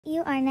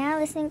You are now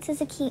listening to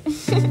Zaki.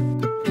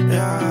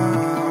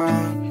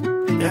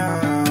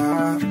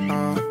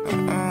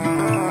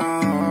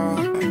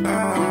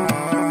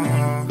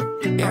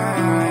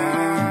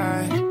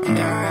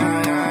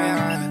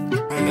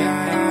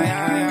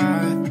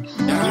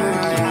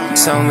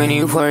 So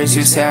many words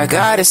you say I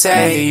gotta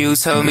say. You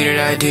told me that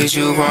I did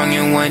you wrong,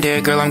 and one day,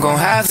 girl, I'm gon'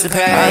 have to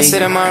pay. I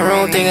sit in my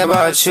room thinking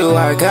about you,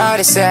 I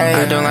gotta say.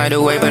 I don't like the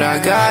way, but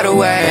I got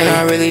away, and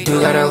I really do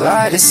got a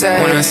lot to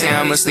say. When I say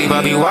I'm asleep,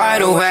 I'll be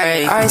wide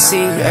awake. I see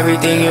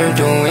everything you're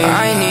doing.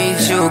 I need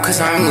you, cause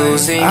I'm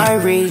losing. I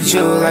read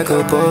you like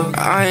a book.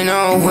 I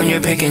know when you're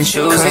picking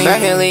choosing. Come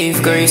back and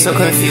leave, girl, you're so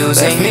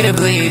confusing. Left me to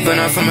bleed, but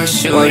not from a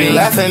shooting. Why you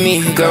laugh at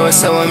me, girl,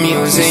 it's so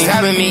amusing.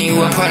 Stabbing me,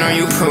 what point are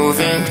you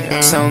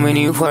proving? So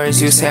many words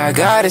you say I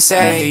gotta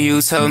say.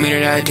 You told me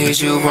that I did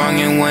you wrong,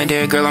 and one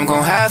day, girl, I'm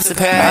gon' have to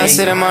pay. I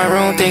sit in my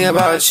room thinking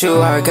about you,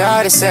 I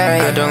gotta say.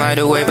 I don't like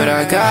the way, but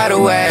I got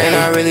away, and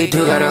I really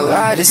do got a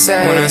lot to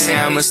say. When I say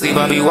I'm asleep,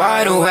 I'll be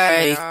wide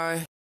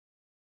awake.